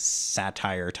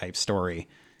satire type story.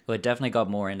 Well, it definitely got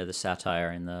more into the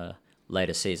satire in the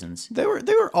later seasons. They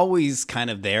were always kind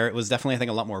of there. It was definitely, I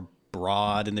think, a lot more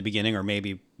broad in the beginning, or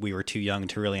maybe we were too young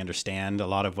to really understand a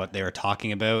lot of what they were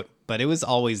talking about, but it was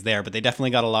always there. But they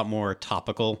definitely got a lot more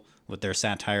topical with their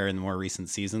satire in the more recent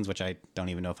seasons, which I don't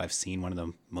even know if I've seen one of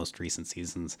the most recent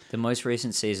seasons. The most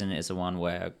recent season is the one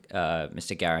where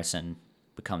Mr. Garrison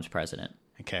becomes president.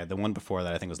 Okay, the one before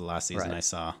that I think was the last season Right. I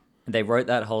saw. They wrote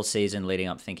that whole season leading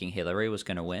up thinking Hillary was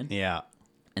going to win, Yeah.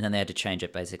 and then they had to change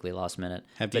it basically last minute.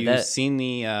 Have But you that- seen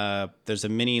the, there's a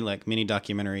mini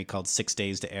documentary called 6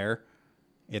 Days to Air.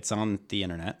 It's on the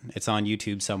internet. It's on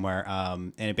YouTube somewhere.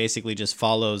 And it basically just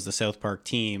follows the South Park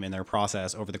team and their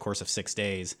process over the course of 6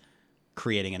 days,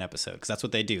 creating an episode. Because that's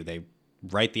what they do. They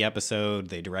write the episode,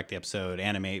 they direct the episode,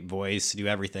 animate, voice, do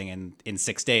everything in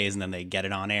 6 days, and then they get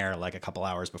it on air like a couple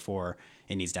hours before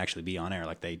it needs to actually be on air.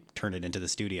 Like they turn it into the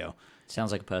studio.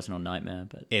 Sounds like a personal nightmare,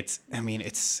 but It's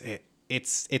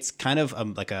kind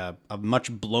of like a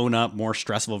much blown up, more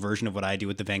stressful version of what I do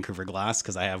with the Vancouver Glass,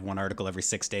 because I have one article every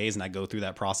 6 days and I go through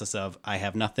that process of I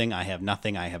have nothing, I have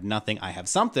nothing, I have nothing, I have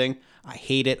something, I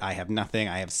hate it, I have nothing,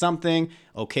 I have something.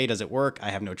 Okay, does it work? I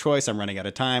have no choice. I'm running out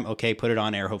of time. Okay, put it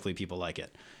on air. Hopefully people like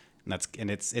it. And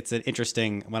it's an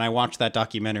interesting. When I watch that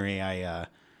documentary, I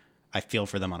feel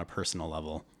for them on a personal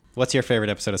level. What's your favorite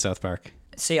episode of South Park?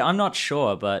 see, I'm not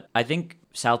sure, but I think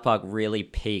South Park really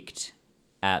peaked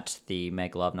at the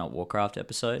Make Love Not Warcraft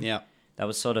episode. Yeah. That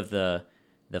was sort of the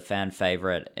fan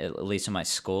favorite, at least in my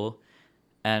school.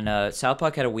 And South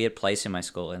Park had a weird place in my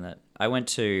school in that I went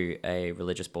to a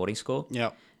religious boarding school.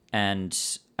 Yeah. And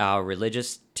our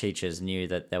religious teachers knew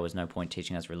that there was no point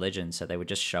teaching us religion, so they would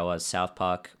just show us South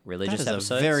Park religious episodes.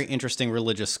 That is a very interesting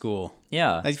religious school.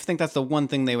 Yeah. I think that's the one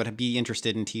thing they would be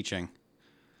interested in teaching.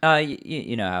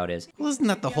 You know how it is. Well, isn't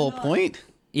that the whole point?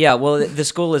 Yeah, well, the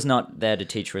school is not there to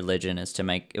teach religion.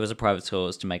 It was a private school. It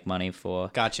was to make money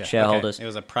for shareholders. Okay. It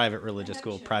was a private religious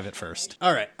school, private first.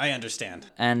 All right, I understand.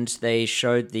 And they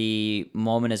showed the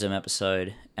Mormonism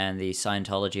episode and the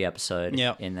Scientology episode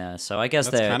in there. So I guess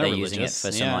they're using it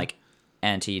for some like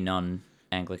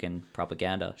anti-non-Anglican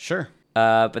propaganda. Sure.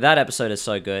 But that episode is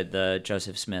so good, the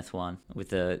Joseph Smith one with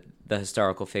the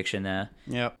historical fiction there.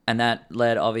 Yep. And that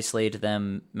led obviously to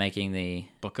them making the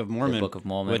Book of Mormon,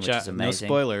 which is amazing. No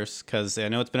spoilers, because I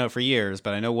know it's been out for years,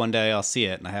 but I know one day I'll see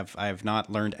it, and I have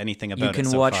not learned anything about it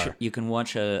so far. You can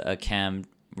watch a cam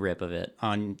rip of it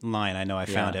online. I know I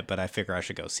found it, but I figure I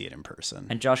should go see it in person.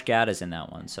 And Josh Gad is in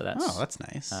that one, so that's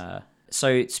nice.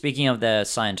 So speaking of the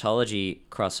Scientology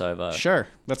crossover, sure,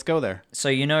 let's go there. So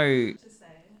you know, to say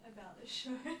about this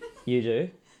show. You do.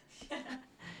 Yeah.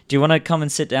 Do you want to come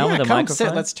and sit down with a microphone?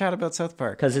 Sit. Let's chat about South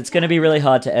Park. Because it's going to be really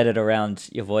hard to edit around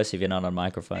your voice if you're not on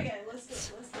microphone. Okay, let's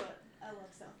do it. I love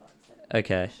South Park.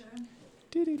 Okay.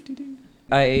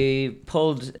 I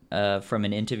pulled from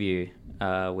an interview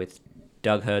with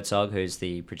Doug Herzog, who's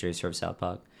the producer of South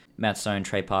Park, Matt Stone,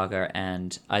 Trey Parker,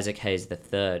 and Isaac Hayes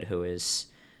III, who is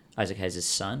Isaac Hayes'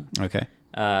 son. Okay.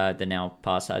 The now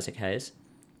past Isaac Hayes.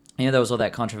 You know, there was all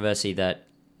that controversy that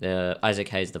Isaac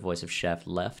Hayes, the voice of Chef,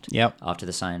 left after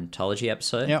the Scientology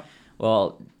episode. Yep.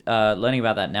 Well, learning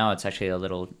about that now, it's actually a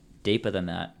little deeper than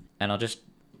that. And I'll just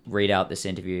read out this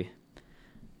interview.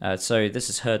 So this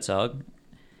is Herzog.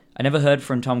 I never heard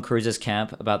from Tom Cruise's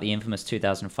camp about the infamous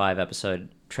 2005 episode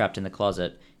Trapped in the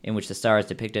Closet, in which the star is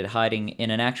depicted hiding in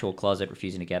an actual closet,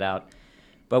 refusing to get out.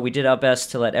 But we did our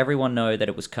best to let everyone know that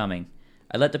it was coming.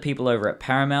 I let the people over at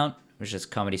Paramount, which is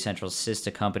Comedy Central's sister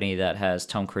company that has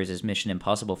Tom Cruise's Mission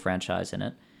Impossible franchise in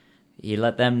it. He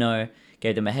let them know,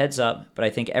 gave them a heads up, but I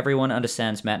think everyone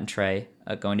understands Matt and Trey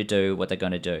are going to do what they're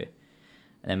going to do.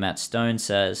 And then Matt Stone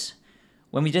says,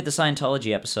 when we did the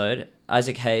Scientology episode,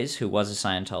 Isaac Hayes, who was a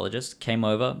Scientologist, came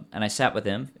over and I sat with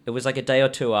him. It was like a day or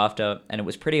two after, and it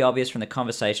was pretty obvious from the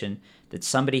conversation that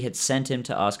somebody had sent him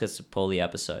to ask us to pull the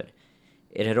episode.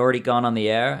 It had already gone on the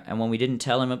air, and when we didn't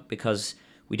tell him because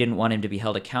we didn't want him to be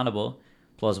held accountable,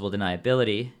 plausible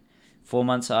deniability, 4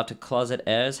 months after Closet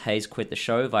airs, Hayes quit the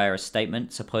show via a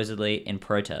statement, supposedly in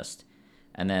protest.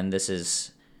 And then this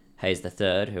is Hayes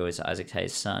III, who is Isaac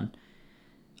Hayes' son.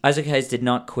 Isaac Hayes did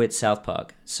not quit South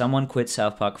Park. Someone quit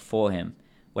South Park for him.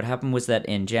 What happened was that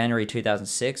in January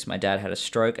 2006, my dad had a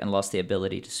stroke and lost the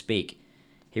ability to speak.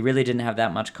 He really didn't have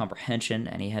that much comprehension,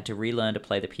 and he had to relearn to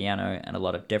play the piano and a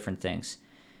lot of different things.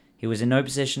 He was in no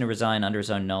position to resign under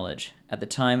his own knowledge. At the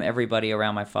time, everybody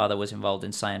around my father was involved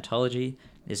in Scientology,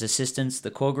 his assistants, the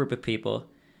core group of people,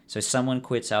 so someone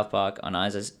quit South Park on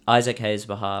Isaac Hayes'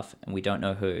 behalf, and we don't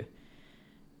know who.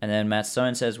 And then Matt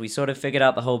Stone says, we sort of figured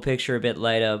out the whole picture a bit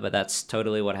later, but that's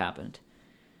totally what happened.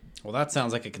 Well, that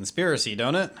sounds like a conspiracy,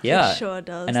 don't it? Yeah. It sure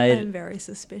does. And I'm very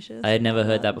suspicious. I had never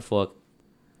heard that before.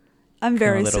 I'm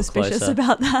very suspicious closer.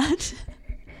 about that.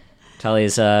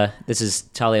 This is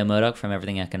Talia Murdoch from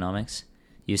Everything Economics.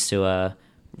 Used to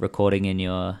recording in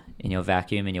your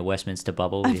vacuum in your Westminster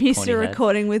bubble. I'm used to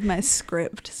recording with my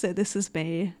script, so this is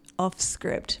me off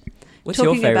script. What's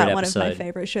your favorite about episode? One of my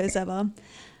favorite shows ever.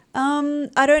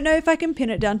 I don't know if I can pin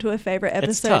it down to a favorite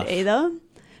episode either,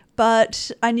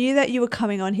 but I knew that you were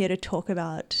coming on here to talk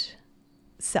about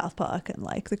South Park and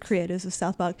like the creators of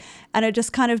South Park, and it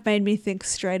just kind of made me think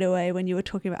straight away when you were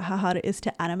talking about how hard it is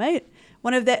to animate.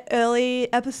 One of their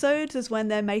early episodes is when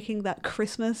they're making that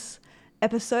Christmas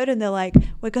episode and they're like,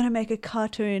 we're going to make a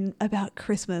cartoon about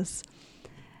Christmas,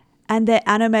 and they're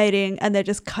animating and they're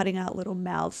just cutting out little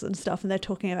mouths and stuff, and they're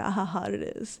talking about how hard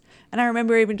it is. And I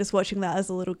remember even just watching that as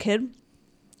a little kid,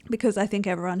 because I think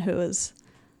everyone who is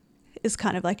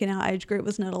kind of like in our age group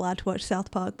was not allowed to watch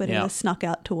South Park, but either snuck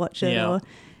out to watch it or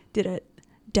did it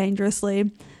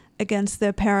dangerously against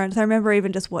their parents. I remember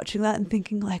even just watching that and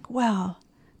thinking like, wow,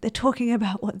 they're talking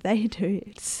about what they do.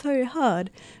 It's so hard,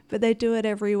 but they do it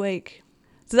every week.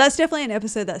 So that's definitely an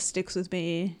episode that sticks with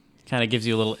me. Kind of gives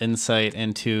you a little insight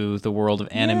into the world of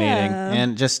animating. Yeah.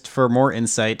 And just for more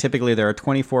insight, typically there are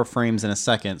 24 frames in a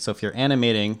second. So if you're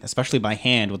animating, especially by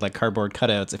hand with like cardboard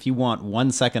cutouts, if you want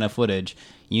 1 second of footage,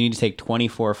 you need to take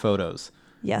 24 photos.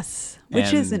 Yes,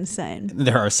 which is insane.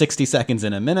 There are 60 seconds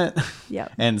in a minute.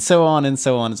 Yep. And so on and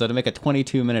so on. So to make a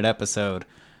 22-minute episode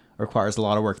requires a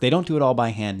lot of work. They don't do it all by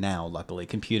hand now, luckily.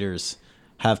 Computers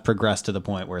have progressed to the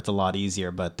point where it's a lot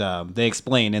easier. But they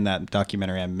explain in that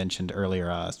documentary I mentioned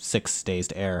earlier, 6 Days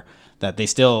to Air, that they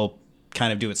still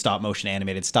kind of do it stop-motion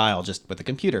animated style just with a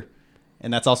computer.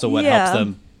 And that's also what helps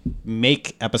them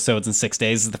make episodes in 6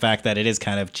 days, is the fact that it is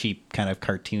kind of cheap, kind of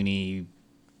cartoony,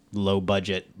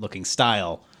 low-budget looking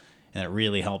style. And it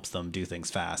really helps them do things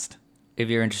fast. If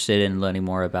you're interested in learning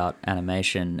more about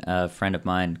animation, a friend of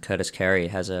mine, Curtis Carey,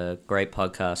 has a great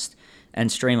podcast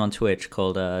and stream on Twitch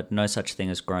called No Such Thing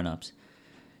as Grown Ups.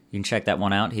 You can check that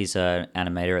one out. He's an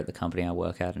animator at the company I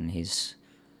work at, and he's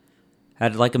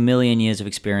had like 1 million years of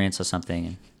experience or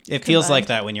something. It feels like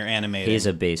that when you're animating. He's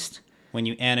a beast. When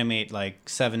you animate like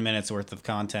 7 minutes worth of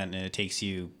content and it takes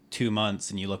you 2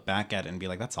 months and you look back at it and be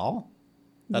like, that's all?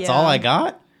 That's all I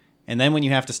got? And then when you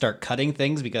have to start cutting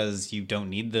things because you don't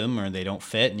need them or they don't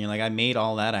fit, and you're like, I made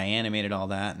all that, I animated all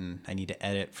that, and I need to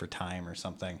edit for time or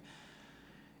something.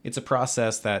 It's a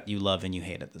process that you love and you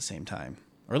hate at the same time.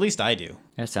 Or at least I do.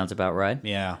 That sounds about right.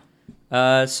 Yeah.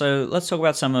 So let's talk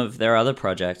about some of their other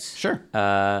projects. Sure.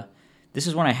 This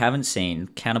is one I haven't seen,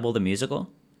 Cannibal the Musical.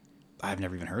 I've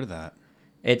never even heard of that.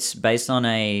 It's based on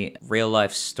a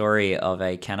real-life story of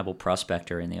a cannibal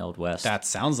prospector in the Old West. That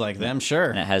sounds like them,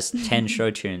 sure. And it has 10 show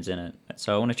tunes in it.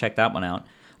 So I want to check that one out. I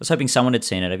was hoping someone had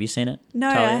seen it. Have you seen it?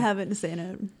 No, Talia? I haven't seen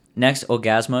it. Next,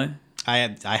 Orgasmo.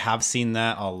 I have seen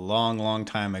that a long, long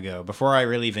time ago. Before I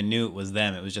really even knew it was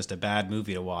them. It was just a bad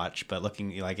movie to watch. But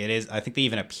looking like it is, I think they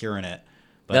even appear in it.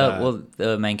 But,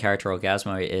 the main character,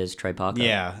 Orgasmo, is Trey Parker.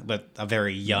 Yeah, but a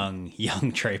very young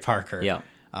Trey Parker. Yeah.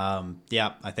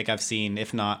 I think I've seen,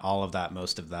 if not all of that,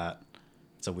 most of that.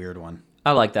 It's a weird one.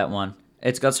 I like that one.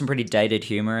 It's got some pretty dated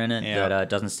humor in it that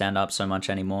doesn't stand up so much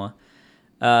anymore.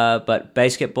 But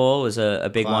Basketball was a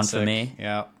big Classic. one for me.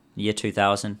 Yeah. Year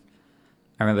 2000.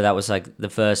 I remember that was like the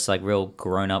first like real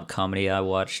grown-up comedy I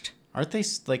watched. Aren't they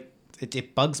like,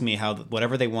 it bugs me how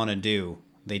whatever they want to do,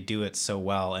 they do it so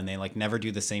well, and they like never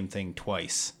do the same thing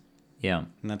twice. Yeah.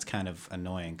 And that's kind of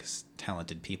annoying because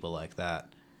talented people like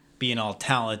that, being all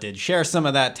talented, share some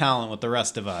of that talent with the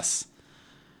rest of us.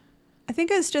 I think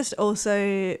it's just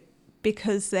also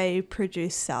because they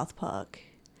produce South Park,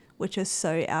 which is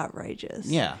so outrageous.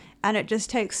 Yeah. And it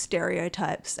just takes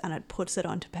stereotypes and it puts it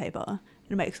onto paper.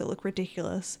 It makes it look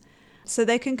ridiculous. So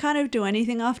they can kind of do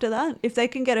anything after that. If they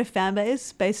can get a fan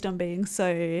base based on being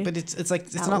so But it's like,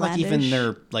 it's not like even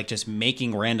they're like just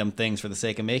making random things for the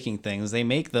sake of making things. They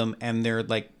make them and they're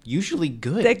like usually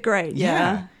good. They're great,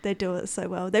 yeah. They do it so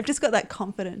well. They've just got that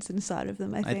confidence inside of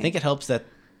them, I think. I think it helps that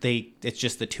it's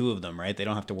just the two of them, right? They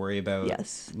don't have to worry about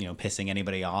pissing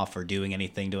anybody off or doing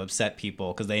anything to upset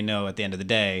people, because they know at the end of the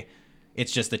day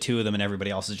it's just the two of them and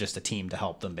everybody else is just a team to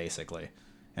help them, basically.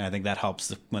 And I think that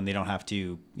helps when they don't have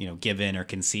to, give in or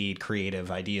concede creative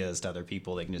ideas to other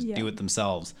people. They can just do it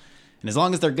themselves. And as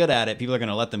long as they're good at it, people are going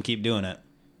to let them keep doing it.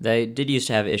 They did used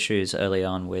to have issues early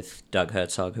on with Doug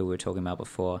Herzog, who we were talking about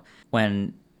before,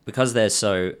 because they're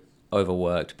so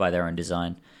overworked by their own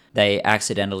design, they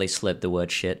accidentally slipped the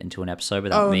word shit into an episode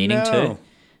without meaning to.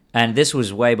 And this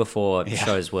was way before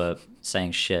shows were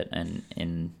saying shit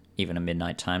in even a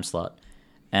midnight time slot.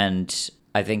 And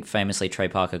I think famously Trey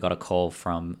Parker got a call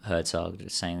from Herzog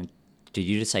saying, did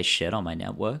you just say shit on my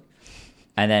network?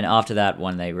 And then after that,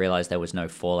 when they realized there was no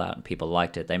fallout and people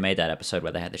liked it, they made that episode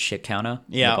where they had the shit counter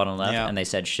in the bottom left, and they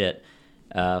said shit,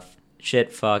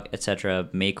 fuck, etc.,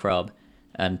 microb,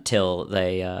 until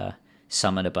they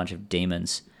summoned a bunch of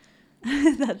demons.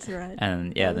 That's right.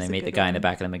 And they meet the guy in the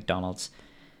back of the McDonald's.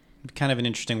 Kind of an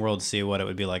interesting world to see what it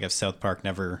would be like if South Park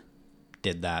never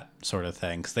did that sort of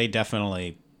thing, because they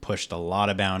definitely pushed a lot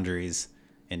of boundaries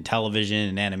in television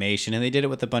and animation, and they did it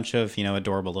with a bunch of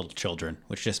adorable little children,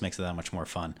 which just makes it that much more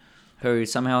fun, who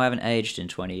somehow haven't aged in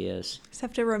 20 years. Just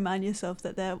have to remind yourself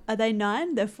that are they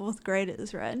 9? They're 4th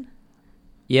graders, right?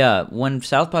 Yeah, when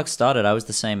South Park started, I was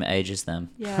the same age as them.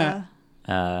 Yeah.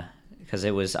 Because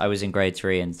I was in grade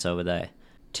 3 and so were they.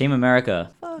 Team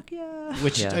America. Fuck yeah.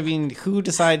 Which, I mean, who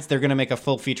decides they're going to make a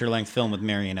full feature-length film with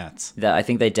marionettes? I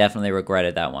think they definitely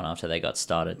regretted that one after they got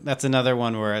started. That's another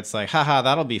one where it's like, haha,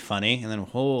 that'll be funny. And then,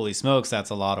 holy smokes,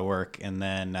 that's a lot of work. And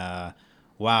then,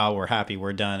 wow, we're happy,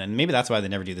 we're done. And maybe that's why they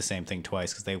never do the same thing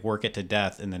twice, because they work it to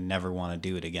death and then never want to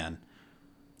do it again.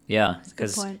 Yeah,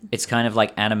 because it's kind of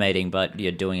like animating, but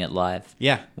you're doing it live.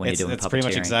 Yeah, when you're doing it's pretty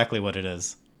much exactly what it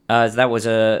is. That was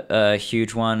a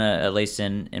huge one, at least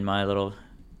in my little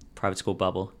private school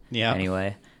bubble. Yeah.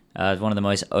 Anyway, one of the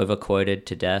most overquoted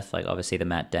to death, like obviously the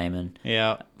Matt Damon.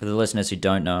 Yeah. For the listeners who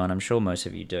don't know, and I'm sure most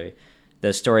of you do,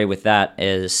 the story with that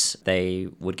is they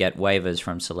would get waivers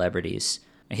from celebrities.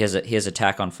 Here's a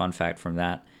tack on fun fact from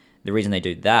that. The reason they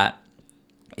do that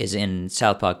is in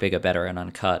South Park Bigger, Better, and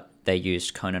Uncut, they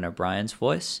used Conan O'Brien's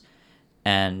voice,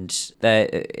 and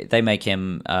they make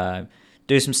him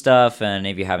do some stuff. And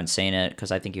if you haven't seen it,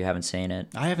 because I think you haven't seen it.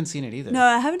 I haven't seen it either. No,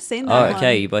 I haven't seen that. Oh,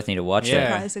 okay. You both need to watch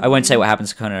it. I won't say what happens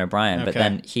to Conan O'Brien, but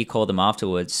then he called them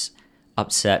afterwards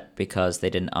upset because they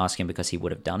didn't ask him because he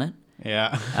would have done it.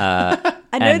 Yeah.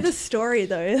 I know the story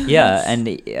though. Yeah,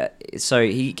 and so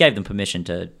he gave them permission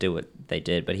to do what they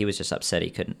did, but he was just upset he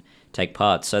couldn't take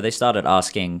part. So they started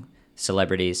asking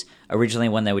celebrities. Originally,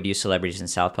 when they would use celebrities in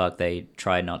South Park, they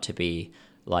tried not to be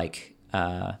like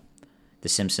The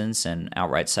Simpsons and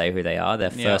outright say who they are.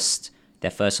 Their first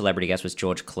celebrity guest was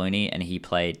George Clooney, and he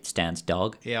played Stan's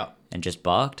dog. Yeah. And just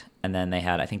barked. And then they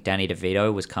had, I think, Danny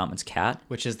DeVito was Cartman's cat.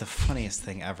 Which is the funniest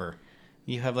thing ever.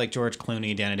 You have like George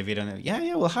Clooney, Danny DeVito, and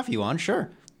yeah, we'll have you on,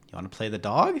 sure. You want to play the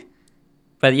dog?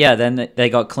 But yeah, then they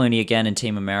got Clooney again in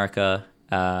Team America,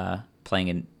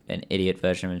 playing an idiot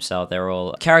version of himself. They were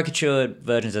all caricatured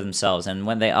versions of themselves. And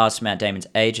when they asked Matt Damon's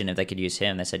agent if they could use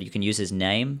him, they said, you can use his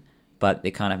name, but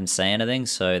they can't have him say anything.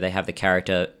 So they have the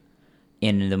character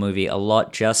in the movie a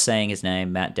lot just saying his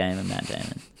name, Matt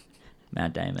Damon.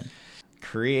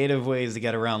 Creative ways to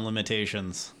get around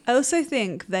limitations. I also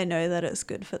think they know that it's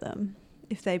good for them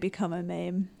if they become a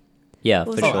meme. Yeah,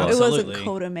 for sure. It wasn't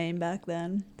called a meme back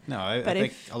then. No, I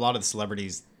think a lot of the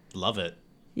celebrities love it.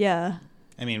 Yeah.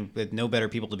 I mean, with no better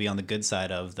people to be on the good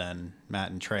side of than Matt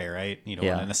and Trey, right? You don't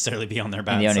want to necessarily be on their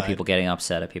bad side. And the only people getting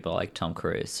upset are people like Tom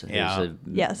Cruise,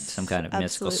 who's some kind of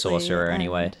mystical sorcerer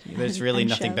anyway. There's really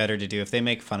nothing better to do. If they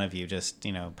make fun of you, just,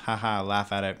 haha,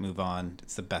 laugh at it, move on.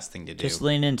 It's the best thing to do. Just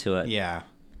lean into it. Yeah.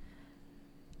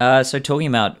 So talking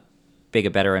about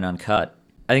Bigger, Better, and Uncut,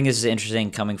 I think this is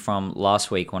interesting coming from last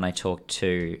week when I talked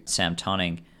to Sam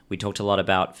Tonning. We talked a lot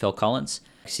about Phil Collins,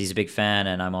 because he's a big fan,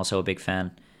 and I'm also a big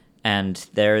fan. And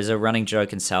there is a running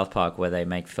joke in South Park where they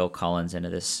make Phil Collins into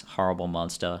this horrible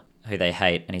monster who they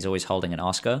hate, and he's always holding an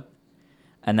Oscar.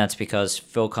 And that's because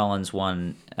Phil Collins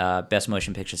won Best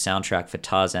Motion Picture Soundtrack for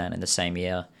Tarzan in the same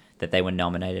year that they were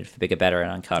nominated for Bigger, Better,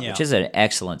 and Uncut, which is an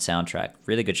excellent soundtrack.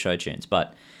 Really good show tunes,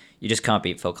 but you just can't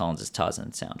beat Phil Collins'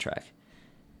 Tarzan soundtrack.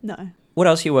 No. What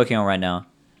else are you working on right now?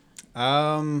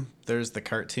 There's the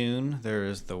cartoon.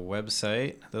 There's the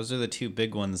website. Those are the two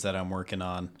big ones that I'm working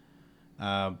on.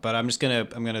 But I'm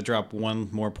gonna drop one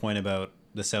more point about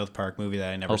the South Park movie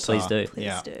that I never saw. Please do.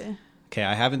 Please do. Okay,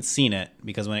 I haven't seen it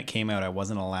because when it came out, I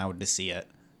wasn't allowed to see it,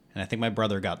 and I think my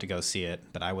brother got to go see it,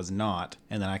 but I was not,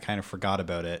 and then I kind of forgot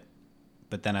about it.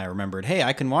 But then I remembered, hey,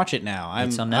 I can watch it now.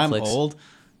 It's on Netflix. I'm old,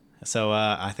 so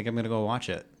I think I'm gonna go watch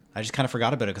it. I just kind of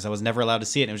forgot about it because I was never allowed to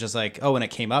see it. And it was just like, when it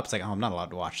came up, it's like, I'm not allowed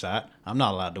to watch that. I'm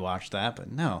not allowed to watch that.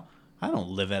 But no, I don't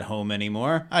live at home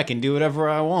anymore. I can do whatever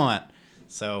I want.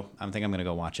 So I think I'm going to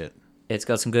go watch it. It's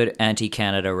got some good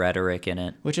anti-Canada rhetoric in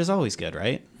it. Which is always good,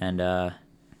 right? And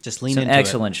just lean into it. Some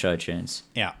excellent show tunes.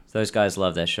 Yeah. Those guys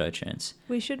love their show tunes.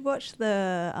 We should watch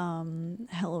the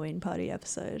Halloween party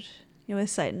episode. Where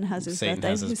Satan has his birthday.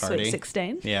 Has his party. Sweet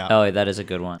 16. Yeah. Oh, that is a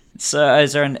good one. So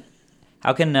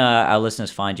how can our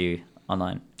listeners find you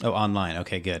online? Oh, online.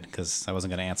 Okay, good. Because I wasn't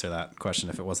going to answer that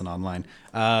question if it wasn't online.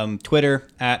 Twitter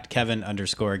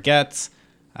 @Kevin_Getz.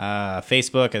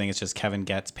 Facebook, I think it's just Kevin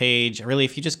Getz page. Really,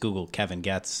 if you just Google Kevin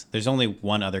Getz, there's only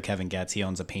one other Kevin Getz. He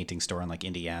owns a painting store in like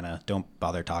Indiana. Don't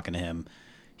bother talking to him.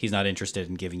 He's not interested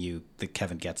in giving you the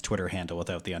Kevin Getz Twitter handle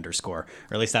without the underscore.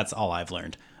 Or at least that's all I've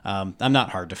learned. I'm not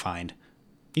hard to find.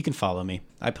 You can follow me.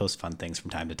 I post fun things from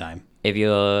time to time. If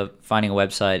you're finding a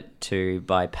website to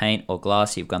buy paint or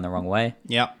glass, you've gone the wrong way.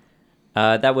 Yep.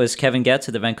 That was Kevin Getz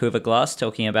at the Vancouver Glass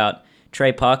talking about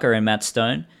Trey Parker and Matt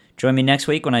Stone. Join me next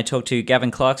week when I talk to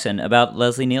Gavin Clarkson about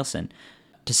Leslie Nielsen.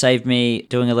 To save me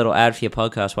doing a little ad for your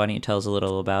podcast, why don't you tell us a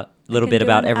little bit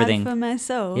about everything? Ad for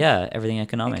myself. Yeah, Everything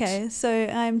Economics. Okay, so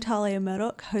I'm Talia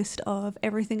Murdoch, host of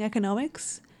Everything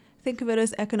Economics. Think of it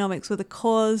as economics with a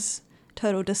cause.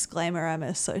 Total disclaimer, I'm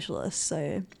a socialist,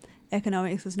 so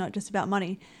economics is not just about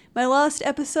money. My last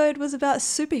episode was about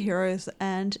superheroes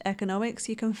and economics.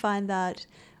 You can find that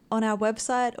on our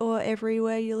website or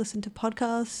everywhere you listen to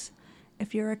podcasts.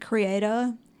 If you're a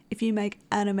creator, if you make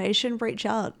animation, reach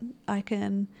out. I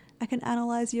can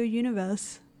analyze your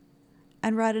universe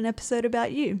and write an episode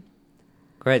about you.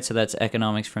 Great, so that's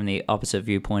economics from the opposite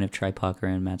viewpoint of Trey Parker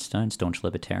and Matt Stone, staunch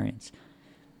libertarians.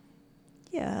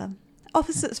 Yeah.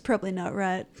 Opposite's probably not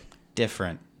right.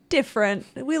 Different.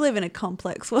 We live in a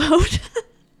complex world.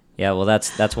 Yeah, well,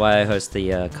 that's why I host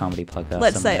the comedy podcast.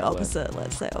 Let's on the say network. opposite.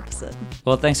 Let's say opposite.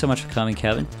 Well, thanks so much for coming,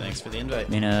 Kevin. Thanks for the invite. It's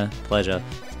been a pleasure.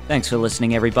 Thanks for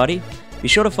listening, everybody. Be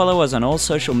sure to follow us on all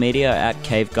social media at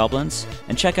Cave Goblins,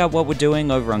 and check out what we're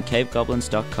doing over on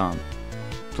cavegoblins.com.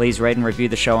 Please rate and review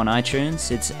the show on iTunes.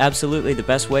 It's absolutely the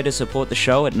best way to support the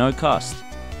show at no cost.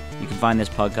 You can find this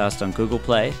podcast on Google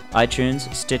Play,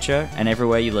 iTunes, Stitcher, and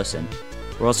everywhere you listen.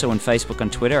 We're also on Facebook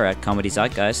and Twitter at Comedy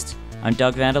Zeitgeist. I'm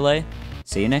Doug Vanderlei.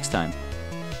 See you next time.